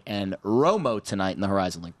Bay and Romo tonight in the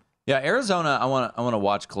Horizon League. Yeah, Arizona, I want to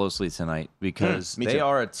watch closely tonight because they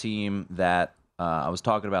are a team that I was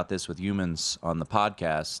talking about this with humans on the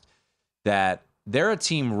podcast, that they're a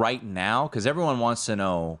team right now because everyone wants to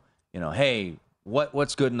know, hey,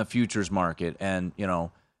 what's good in the futures market? And,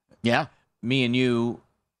 me and you,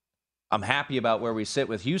 I'm happy about where we sit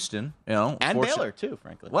with Houston, And Baylor, too,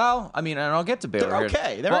 frankly. Well, I mean, and I'll get to Baylor They're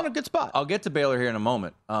okay. They're in a good spot. I'll get to Baylor here in a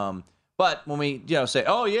moment. But when we, say,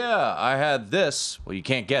 oh, yeah, I had this, well, you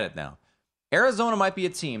can't get it now. Arizona might be a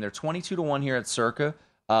team. They're 22-1 here at Circa.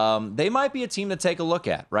 They might be a team to take a look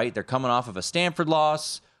at, right? They're coming off of a Stanford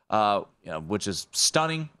loss, which is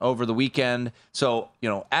stunning over the weekend. So,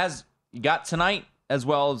 as you got tonight, as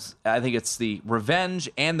well as I think it's the revenge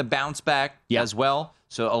and the bounce back as well.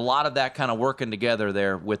 So a lot of that kind of working together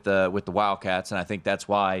there with the Wildcats, and I think that's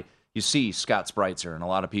why you see Scott Spreitzer and a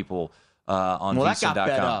lot of people on VSiN.com. That got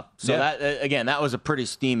bet up. So that was a pretty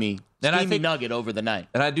steamy nugget over the night.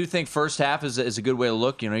 And I do think first half is a good way to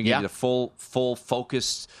look. You get a full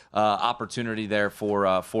focused opportunity there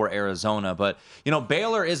for Arizona. But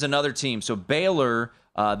Baylor is another team. So Baylor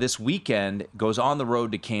this weekend goes on the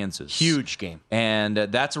road to Kansas. Huge game. And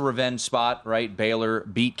that's a revenge spot, right? Baylor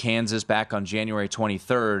beat Kansas back on January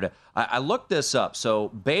 23rd. I looked this up. So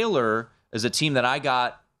Baylor is a team that I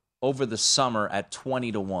got over the summer at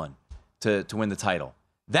 20-1 to win the title.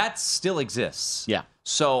 That still exists. Yeah.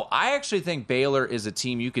 So I actually think Baylor is a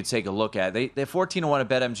team you could take a look at. They're 14-1 at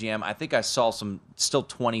BetMGM. I think I saw some still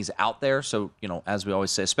 20s out there. So, as we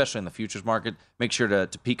always say, especially in the futures market, make sure to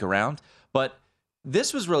peek around. But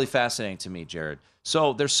this was really fascinating to me, Jared.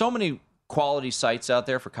 So there's so many quality sites out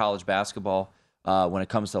there for college basketball when it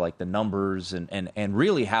comes to like the numbers and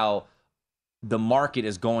really how the market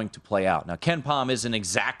is going to play out. Now, KenPom isn't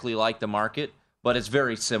exactly like the market, but it's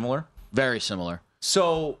very similar. Very similar.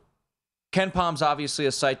 So KenPom's obviously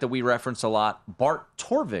a site that we reference a lot. Bart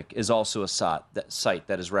Torvik is also a site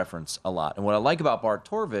that is referenced a lot. And what I like about Bart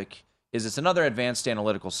Torvik is it's another advanced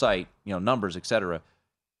analytical site, numbers, etc.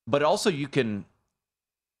 But also you can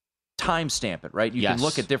timestamp it, right? You can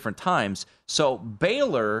look at different times. So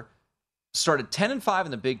Baylor started 10-5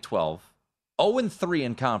 in the Big 12, 0-3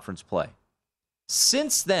 in conference play.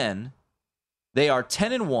 Since then, they are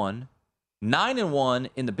 10-1, 9-1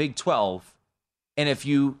 in the Big 12. And if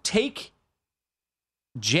you take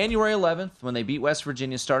January 11th, when they beat West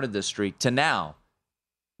Virginia, started this streak, to now,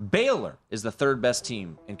 Baylor is the third best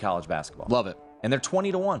team in college basketball. Love it. And they're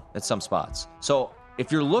 20-1 at some spots. So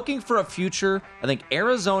if you're looking for a future, I think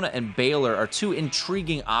Arizona and Baylor are two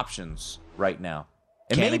intriguing options right now.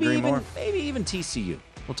 And Can't agree more. Maybe even TCU.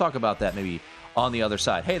 We'll talk about that maybe on the other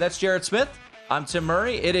side. Hey, that's Jared Smith. I'm Tim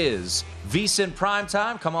Murray. It is VSiN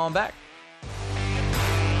Primetime. Come on back.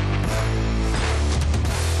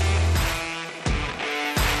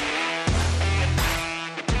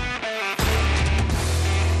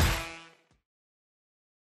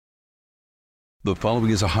 The following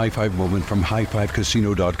is a high five moment from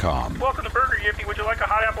highfivecasino.com. Welcome to Burger Yippee. Would you like a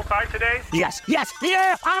hot apple pie today? Yes, yeah,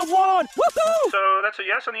 I won! Woohoo! So that's a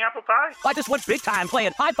yes on the apple pie? I just went big time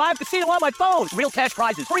playing High Five Casino on my phone. Real cash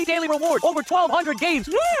prizes, free daily rewards, over 1,200 games.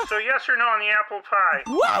 Yeah! So yes or no on the apple pie?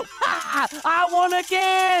 Whoa! I won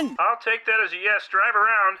again! I'll take that as a yes. Drive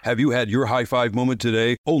around. Have you had your high five moment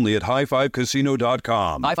today? Only at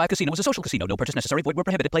highfivecasino.com. High Five Casino is a social casino. No purchase necessary. Void where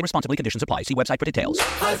prohibited. Play responsibly. Conditions apply. See website for details.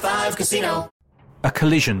 High Five Casino. A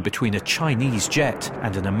collision between a Chinese jet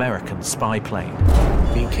and an American spy plane.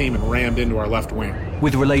 He came and rammed into our left wing.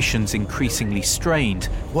 With relations increasingly strained,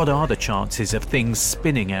 what are the chances of things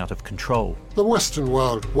spinning out of control? The Western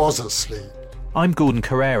world was asleep. I'm Gordon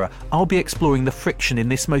Carrera. I'll be exploring the friction in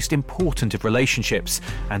this most important of relationships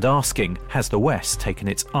and asking, has the West taken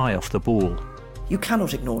its eye off the ball? You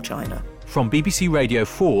cannot ignore China. From BBC Radio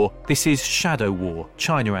 4, this is Shadow War,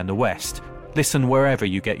 China and the West. Listen wherever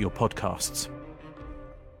you get your podcasts.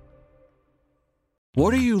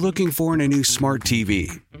 What are you looking for in a new smart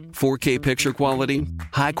TV? 4K picture quality?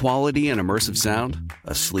 High quality and immersive sound?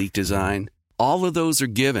 A sleek design? All of those are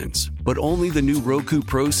givens, but only the new Roku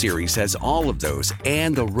Pro Series has all of those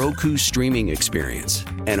and the Roku streaming experience,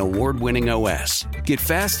 an award-winning OS. Get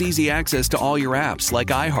fast, easy access to all your apps like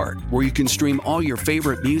iHeart, where you can stream all your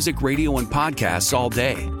favorite music, radio, and podcasts all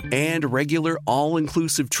day, and regular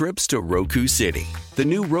all-inclusive trips to Roku City. The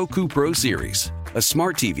new Roku Pro Series, a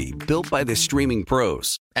smart TV built by the streaming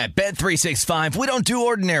pros. At Bet365, we don't do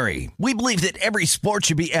ordinary. We believe that every sport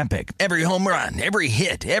should be epic. Every home run, every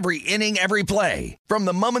hit, every inning, every play. From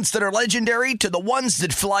the moments that are legendary to the ones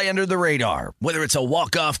that fly under the radar. Whether it's a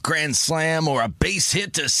walk-off grand slam or a base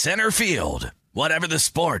hit to center field. Whatever the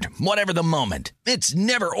sport, whatever the moment, it's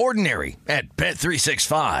never ordinary at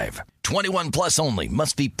Bet365. 21 plus only.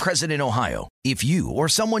 Must be present in Ohio. If you or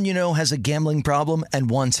someone you know has a gambling problem and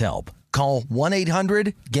wants help, call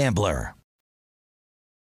 1-800-GAMBLER.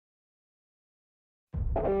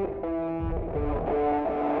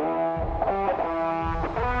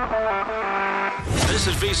 This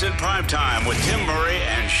is VSiN Primetime with Tim Murray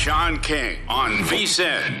and Sean King on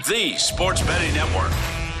VSiN, the Sports Betting Network.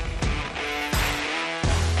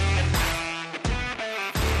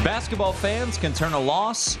 Basketball fans can turn a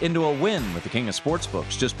loss into a win with the king of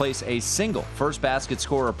sportsbooks. Just place a single first basket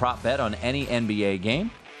scorer prop bet on any NBA game.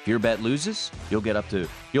 If your bet loses, you'll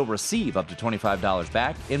receive up to $25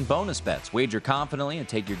 back in bonus bets. Wager confidently and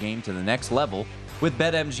take your game to the next level with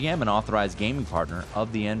BetMGM, an authorized gaming partner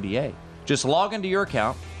of the NBA. Just log into your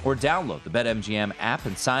account or download the BetMGM app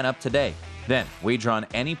and sign up today. Then wager on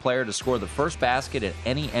any player to score the first basket at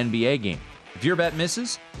any NBA game. If your bet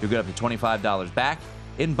misses, you'll get up to $25 back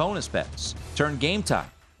in bonus bets. Turn game time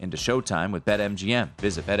into showtime with BetMGM.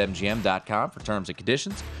 Visit BetMGM.com for terms and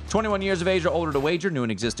conditions. 21 years of age or older to wager. New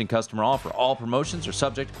and existing customer offer. All promotions are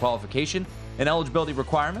subject to qualification and eligibility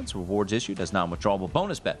requirements. Rewards issued as non-withdrawable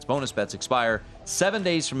bonus bets. Bonus bets expire 7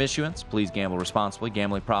 days from issuance. Please gamble responsibly.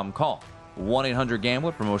 Gambling problem, call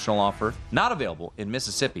 1-800-GAMBLER. Promotional offer not available in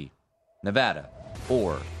Mississippi, Nevada,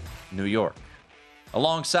 or New York.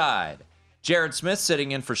 Alongside Jared Smith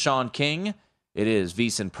sitting in for Sean King. It is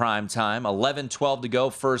VSiN Prime Time. 11-12 to go,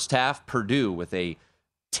 first half. Purdue with a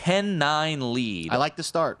 10-9 lead. I like the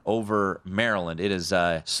start. Over Maryland. It is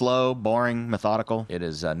slow, boring, methodical. It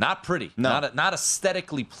is not pretty. No. Not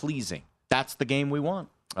aesthetically pleasing. That's the game we want.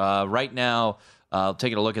 Right now,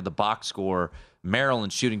 taking a look at the box score,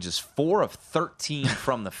 Maryland shooting just 4 of 13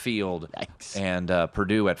 from the field. Yikes. And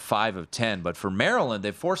Purdue at 5 of 10. But for Maryland,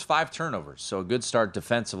 they forced 5 turnovers. So a good start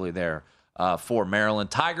defensively there. For Maryland.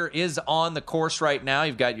 Tiger is on the course right now.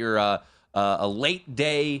 You've got your a late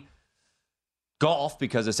day golf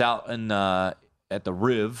because it's out in at the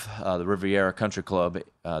Riv, the Riviera Country Club,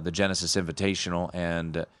 the Genesis Invitational,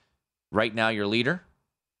 and right now your leader,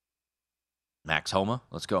 Max Homa.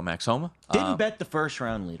 Let's go, Max Homa. Didn't bet the first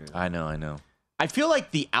round leader. I know. I feel like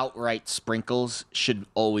the outright sprinkles should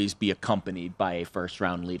always be accompanied by a first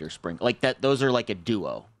round leader sprinkle. Like that, those are like a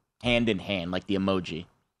duo, hand in hand, like the emoji.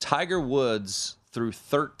 Tiger Woods through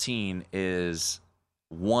 13 is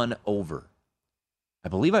 1 over. I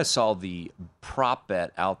believe I saw the prop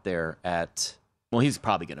bet out there at... Well, he's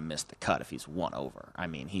probably going to miss the cut if he's 1 over. I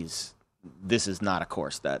mean, this is not a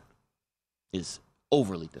course that is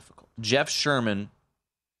overly difficult. Jeff Sherman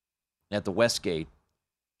at the Westgate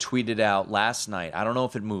tweeted out last night. I don't know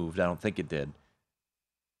if it moved. I don't think it did.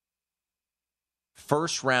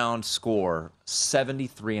 First round score,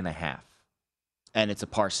 73.5. And it's a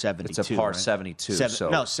par 72. It's a par right? 72.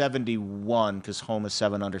 No, 71 because home is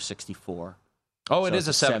 7 under 64. Oh, it is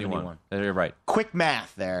a 71. You're right. Quick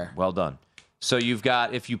math there. Well done. So you've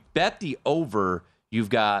got, if you bet the over, you've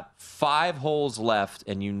got 5 holes left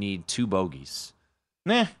and you need 2 bogeys.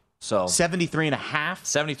 So 73.5.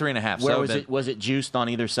 73.5. Where was it juiced on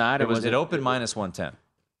either side? It opened minus 110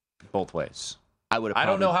 both ways. I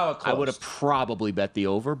don't know how it closed. I would have probably bet the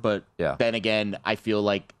over, but then again, I feel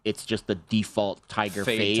like it's just the default Tiger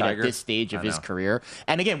fade at this stage of his career.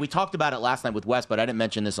 And again, we talked about it last night with Wes, but I didn't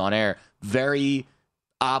mention this on air. Very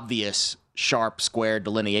obvious, sharp, square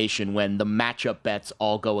delineation when the matchup bets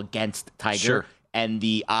all go against Tiger. Sure. And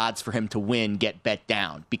the odds for him to win get bet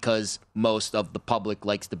down because most of the public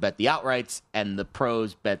likes to bet the outrights and the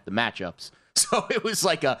pros bet the matchups. So it was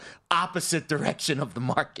like a opposite direction of the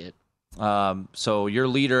market. So your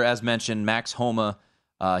leader, as mentioned, Max Homa,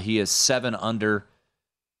 he is 7 under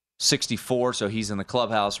 64, so he's in the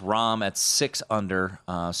clubhouse. Rahm at 6 under.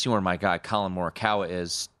 See where my guy Colin Morikawa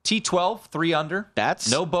is. T12, 3 under.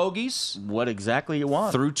 That's no bogeys. What exactly you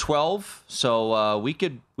want through 12. So we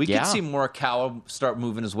could see Morikawa start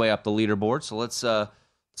moving his way up the leaderboard. So let's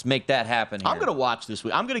Let's make that happen here. I'm gonna watch this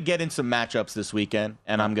week. I'm gonna get in some matchups this weekend,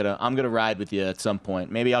 and I'm gonna ride with you at some point.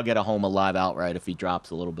 Maybe I'll get a Homa live outright if he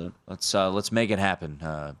drops a little bit. Let's make it happen,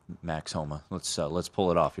 Max Homa. Let's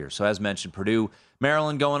pull it off here. So as mentioned, Purdue,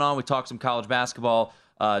 Maryland going on. We talked some college basketball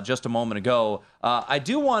just a moment ago. I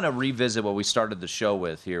do want to revisit what we started the show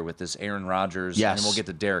with here with this Aaron Rodgers, yes. and then we'll get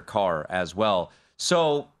to Derek Carr as well.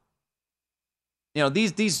 So,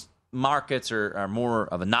 these markets are more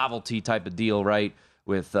of a novelty type of deal, right?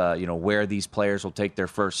 With where these players will take their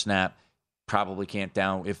first snap, probably can't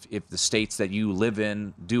down if the states that you live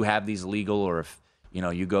in do have these legal, or if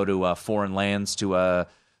you go to foreign lands to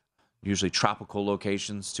usually tropical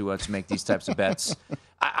locations to make these types of bets.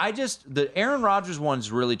 The Aaron Rodgers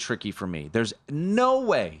one's really tricky for me. There's no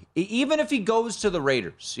way, even if he goes to the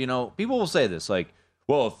Raiders, people will say this like,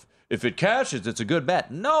 well, if it cashes, it's a good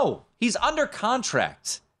bet. No, he's under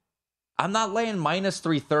contract. I'm not laying minus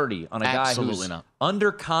 330 on a guy who's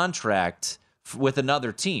under contract with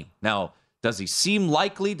another team. Now, does he seem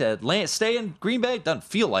likely to stay in Green Bay? Doesn't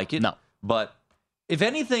feel like it. No. But if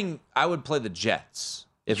anything, I would play the Jets,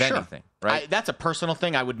 if anything. Right? That's a personal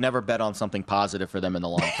thing. I would never bet on something positive for them in the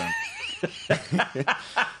long term.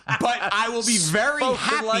 But I will be very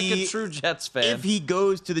happy like a true Jets fan if he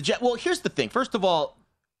goes to the Jets. Well, here's the thing. First of all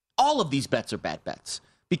of these bets are bad bets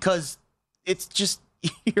because it's just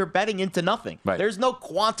you're betting into nothing. Right. There's no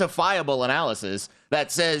quantifiable analysis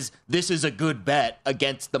that says this is a good bet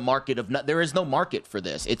against the market of there is no market for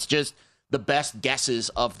this. It's just the best guesses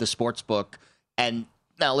of the sports book. And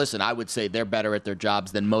now listen, I would say they're better at their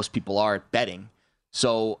jobs than most people are at betting.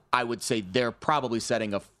 So I would say they're probably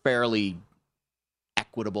setting a fairly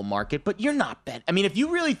equitable market, but you're not betting. I mean, if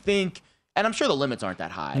you really think, and I'm sure the limits aren't that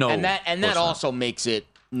high. No, and that also makes it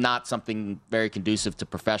not something very conducive to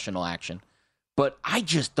professional action. But I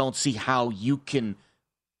just don't see how you can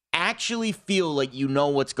actually feel like you know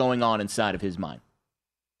what's going on inside of his mind.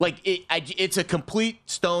 Like, it's a complete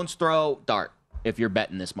stone's throw dart if you're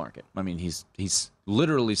betting this market. I mean, he's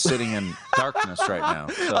literally sitting in darkness right now.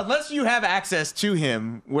 So. Unless you have access to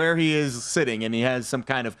him where he is sitting and he has some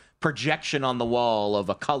kind of projection on the wall of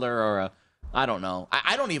a color or I don't know.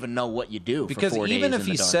 I don't even know what you do because for 4 days even if in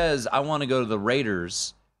the he dark. says, I want to go to the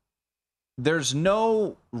Raiders, there's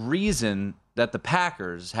no reason that the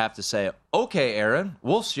Packers have to say, okay, Aaron,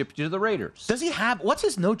 we'll ship you to the Raiders. Does he have, what's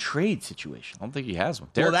his no trade situation? I don't think he has one.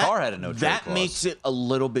 Derek Carr had a no trade That clause. makes it a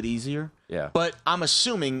little bit easier. Yeah. But I'm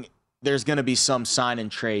assuming there's going to be some sign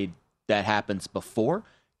and trade that happens before.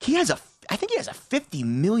 I think he has a $50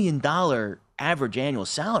 million average annual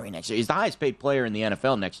salary next year. He's the highest paid player in the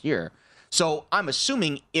NFL next year. So I'm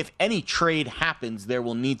assuming if any trade happens, there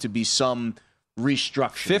will need to be some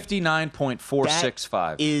restructuring. 59.465.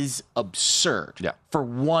 That is absurd for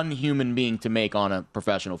one human being to make on a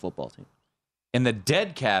professional football team. And the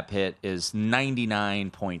dead cap hit is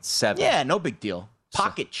 99.7. Yeah, no big deal.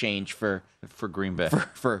 Pocket change for Green Bay.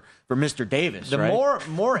 For Mr. Davis, the right?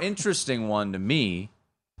 more interesting one to me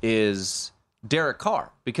is Derek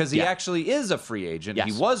Carr because he actually is a free agent.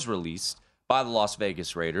 Yes. He was released by the Las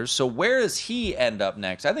Vegas Raiders. So where does he end up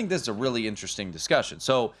next? I think this is a really interesting discussion.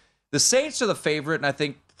 So the Saints are the favorite, and I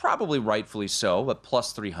think probably rightfully so, but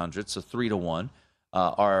plus 300, so 3-1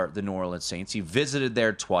 are the New Orleans Saints. He visited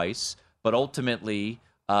there twice, but ultimately,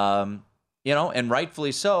 and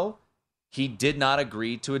rightfully so, he did not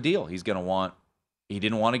agree to a deal. He didn't want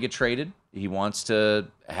to get traded. He wants to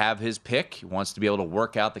have his pick. He wants to be able to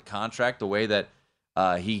work out the contract the way that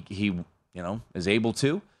he is able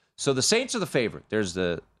to. So the Saints are the favorite. There's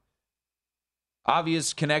the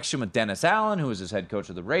obvious connection with Dennis Allen, who is his head coach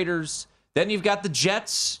of the Raiders. Then you've got the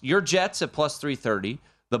Jets, your Jets at plus 330.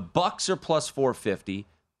 The Bucks are plus 450.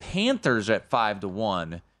 Panthers at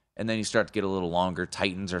 5-1. And then you start to get a little longer.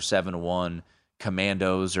 Titans are 7-1.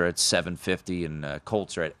 Commandos are at 750, and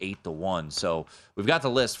Colts are at 8-1. So we've got the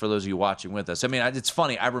list for those of you watching with us. I mean, it's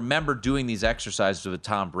funny. I remember doing these exercises with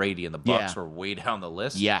Tom Brady, and the Bucs were way down the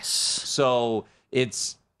list. Yes. So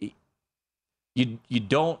it's I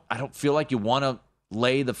don't feel like you want to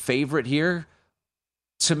lay the favorite here.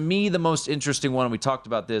 To me, the most interesting one, and we talked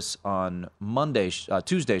about this on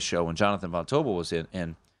Tuesday's show when Jonathan Von Tobel was in,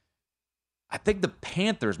 and I think the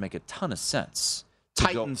Panthers make a ton of sense.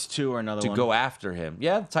 Titans too are another one. To go after him.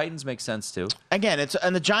 Yeah, the Titans make sense too. Again,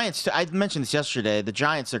 and the Giants, I mentioned this yesterday, the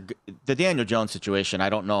Giants are, the Daniel Jones situation, I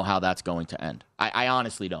don't know how that's going to end. I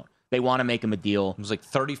honestly don't. They want to make him a deal. It was like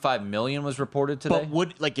 $35 million was reported today.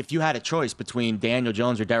 But if you had a choice between Daniel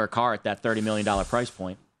Jones or Derek Carr at that $30 million price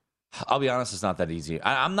point? I'll be honest, it's not that easy.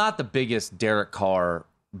 I'm not the biggest Derek Carr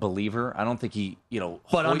believer. I don't think he,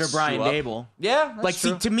 But under Brian Daboll. Yeah, that's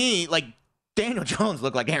true. true. To me, Daniel Jones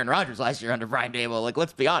looked like Aaron Rodgers last year under Brian Daboll. Like,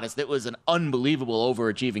 let's be honest, it was an unbelievable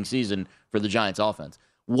overachieving season for the Giants offense.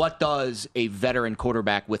 What does a veteran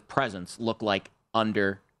quarterback with presence look like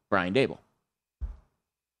under Brian Daboll?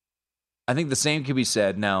 I think the same could be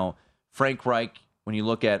said. Now, Frank Reich, when you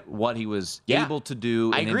look at what he was able to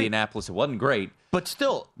do in Indianapolis, it wasn't great. But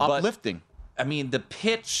still uplifting. I mean, the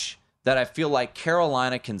pitch that I feel like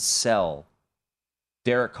Carolina can sell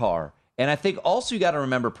Derek Carr. And I think also you got to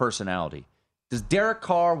remember personality. Does Derek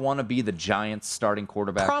Carr want to be the Giants' starting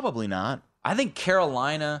quarterback? Probably not. I think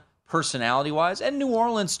Carolina, personality-wise, and New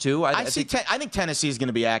Orleans too. I think Tennessee is going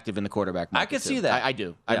to be active in the quarterback market. I could see that. I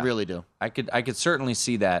do. I really do. I could certainly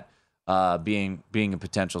see that being a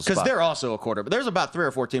potential spot. Because they're also a quarterback. There's about 3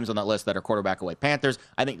 or 4 teams on that list that are quarterback away. Panthers,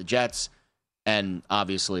 I think the Jets, and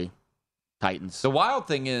obviously Titans. The wild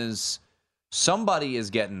thing is somebody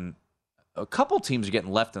is getting. A couple teams are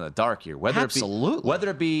getting left in the dark here. Whether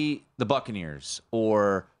it be the Buccaneers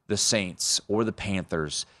or the Saints or the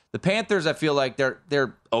Panthers. The Panthers, I feel like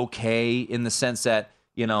they're okay in the sense that,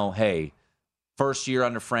 hey, first year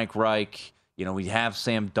under Frank Reich, we have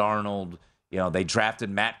Sam Darnold. They drafted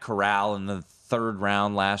Matt Corral in the 3rd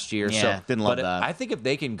round last year. Yeah, didn't love that. I think if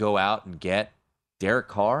they can go out and get Derek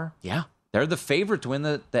Carr, they're the favorite to win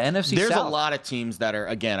the NFC There's South. a lot of teams that are,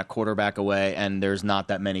 again, a quarterback away, and there's not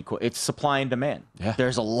that many. It's supply and demand. Yeah.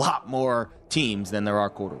 There's a lot more teams than there are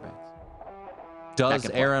quarterbacks. Does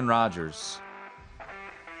Aaron Rodgers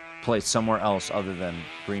play somewhere else other than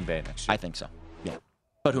Green Bay next year? I think so, yeah.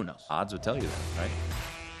 But who knows? Odds would tell you that, right?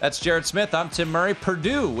 That's Jared Smith. I'm Tim Murray.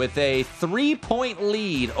 Purdue with a 3-point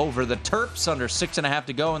lead over the Terps under 6.5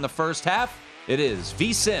 to go in the first half. It is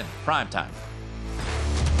VSiN primetime.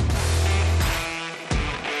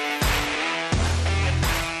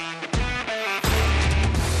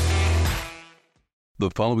 The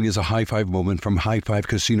following is a high-five moment from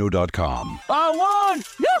highfivecasino.com. I won!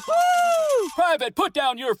 Yahoo! Private, put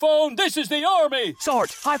down your phone. This is the Army.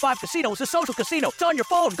 Sarge, High Five Casino is a social casino. It's on your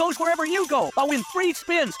phone, goes wherever you go. I win free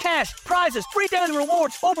spins, cash, prizes, free daily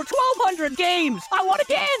rewards, over 1,200 games. I won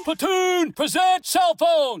again. Platoon, present cell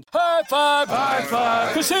phone. High Five. High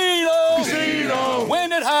Five. Casino. Casino.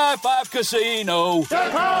 Win at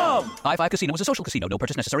highfivecasino.com. High Five Casino is a social casino. No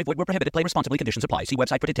purchase necessary. Void where prohibited. Play responsibly. Conditions apply. See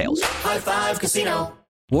website for details. High Five Casino.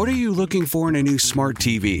 What are you looking for in a new smart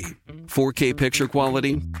TV? 4K picture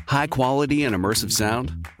quality? High quality and immersive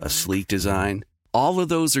sound? A sleek design? All of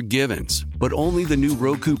those are givens, but only the new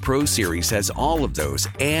Roku Pro Series has all of those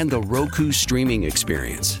and the Roku streaming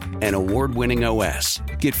experience, an award-winning OS.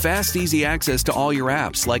 Get fast, easy access to all your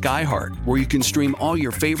apps like iHeart, where you can stream all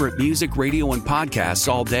your favorite music, radio, and podcasts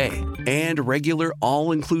all day, and regular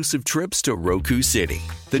all-inclusive trips to Roku City.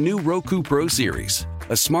 The new Roku Pro Series,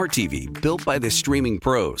 a smart TV built by the streaming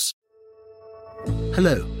pros.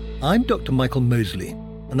 Hello, I'm Dr. Michael Mosley,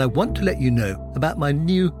 and I want to let you know about my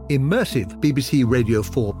new immersive BBC Radio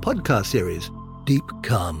 4 podcast series, Deep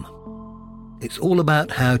Calm. It's all about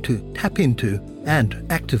how to tap into and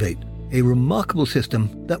activate a remarkable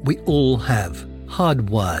system that we all have,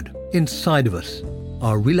 hardwired inside of us,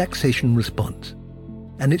 our relaxation response.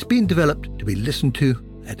 And it's been developed to be listened to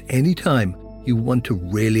at any time you want to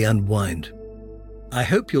really unwind. I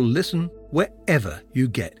hope you'll listen wherever you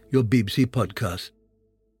get your BBC podcasts.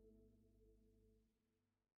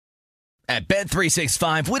 At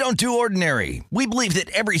Bet365, we don't do ordinary. We believe that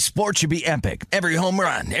every sport should be epic. Every home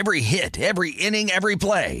run, every hit, every inning, every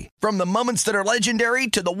play. From the moments that are legendary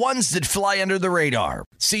to the ones that fly under the radar.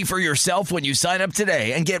 See for yourself when you sign up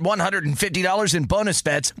today and get $150 in bonus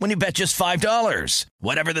bets when you bet just $5.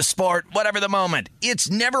 Whatever the sport, whatever the moment, it's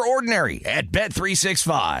never ordinary at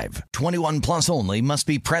Bet365. 21 plus only. Must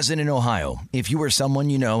be present in Ohio. If you or someone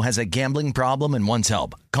you know has a gambling problem and wants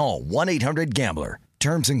help, call 1-800-GAMBLER.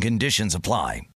 Terms and conditions apply.